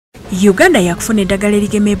Uganda yaakufuna eddagala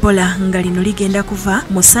erigema Ebola nga lino ligenda kuva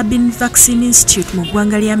mu Bino Vaccine Institute mu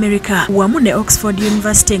ggwanga lya America wamu ne Oxford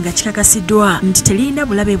University nga kikakasiddwa nti telirina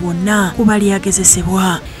bulabe bwonna kuba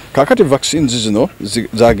lyagezesebwa. Kakati vaccines zino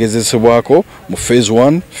zagezesebwako mu phase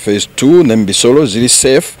 1, phase 2 ne bisolo ziri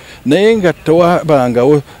safe naye nga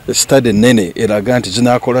tewabangawo study nene eraga nti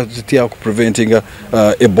zinakola zitya ku preventing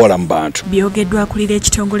Ebola mu bantu. Byogedwa akulira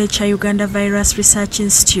ekitongole kya Uganda Virus Research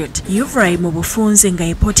Institute UVRI mu bufunze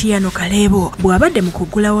nga Pontiano Kaleebu bw'abadde mu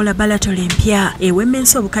kuggulawo labalatole empya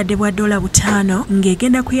ewemmensa obukadde bwa $5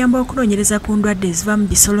 ng'egenda kuyamba okunoonyereza ku ndwadde eziva mu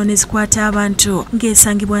bisolo nezikwata abantu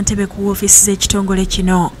ng'esangibwa Ntebe ku woofiisi z'ekitongole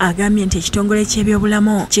kino. Agambye nti ekitongole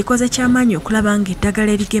ky'ebyobulamu kikoze ky'amaanyi okulaba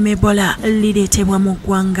ng'eddagala erigema Ebola lireetebwa mu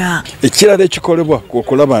ggwanga. Ekirala ekikolebwa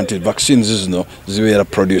okulaba nti vaccines zino zibeera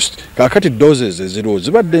produced. Kakati doses eziriwo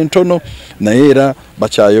zibadde ntono naye era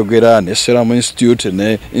bakyayogera ne Serum Institute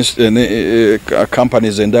ne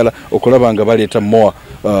companies endala okulaba nga baleeta more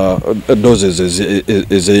doses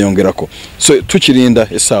ezeyongerako. So tukirinda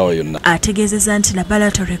essaawa yonna. Ategeezezza nti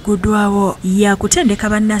labalatore eguddwawo yaakutendeka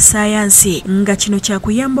bannasayansi nga kino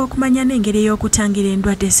kyakuyamba okumanya n'engeri ey'okutangira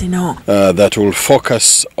endwadde zino. That will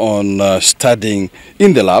focus on studying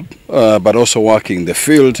in the lab but also working in the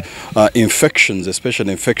field infections,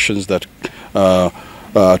 especially infections that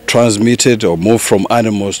transmitted or moved from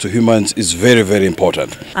animals to humans is very, very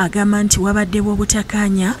important. Agamba nti wabaddewo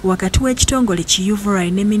obutakkaanya wakati w'ekitongole ki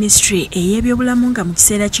UVRI ne ministry ey'ebyobulamu nga mu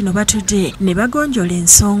kiseera kino batudde ne bagonjola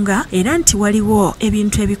ensonga era nti waliwo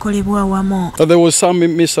ebintu ebikolebwa awamu. There was some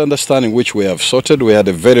misunderstanding which we have sorted. We had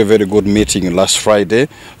a very, very good meeting last Friday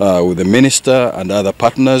with the minister and other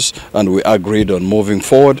partners and we agreed on moving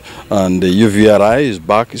forward and the UVRI is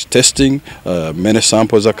back, is testing. Many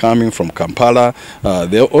samples are coming from Kampala.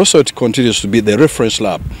 There also continues to be the reference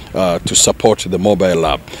lab to support the mobile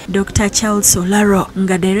lab. Dr. Charles Olaro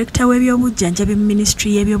nga director w'ebyobujjanjabi mu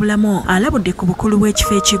ministry y'ebyobulamu alabudde ku bukulu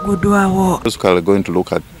bw'ekifo ekiguddwawo. Basically going to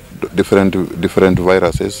look at different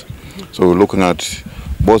viruses. So we're looking at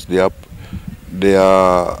both their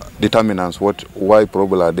determinants, why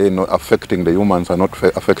probably are they not affecting the humans and not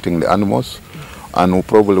affecting the animals, and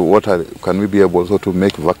probably can we be able to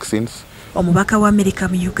make vaccines. Omubaka wa America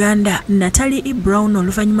mu Uganda Natalie Brown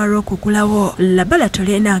oluvannyuma lw'okuggulawo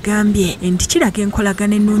labalatole n'agambye nti kiraga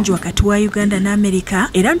enkolagana ennungi wakati wa Uganda ne America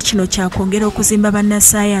era nti kino kyakwongera okuzimba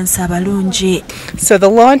bannasayansi abalungi. So the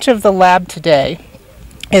launch of the lab today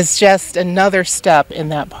is just another step in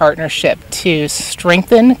that partnership to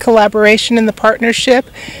strengthen collaboration in the partnership,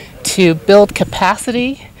 to build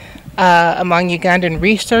capacity among Ugandan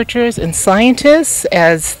researchers and scientists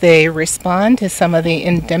as they respond to some of the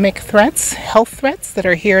endemic threats, health threats that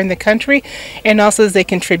are here in the country, and also as they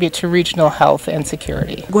contribute to regional health and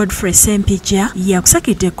security. Godfrey Sempija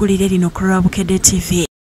yakusakidde eggulire lino ku Lwabukedde TV.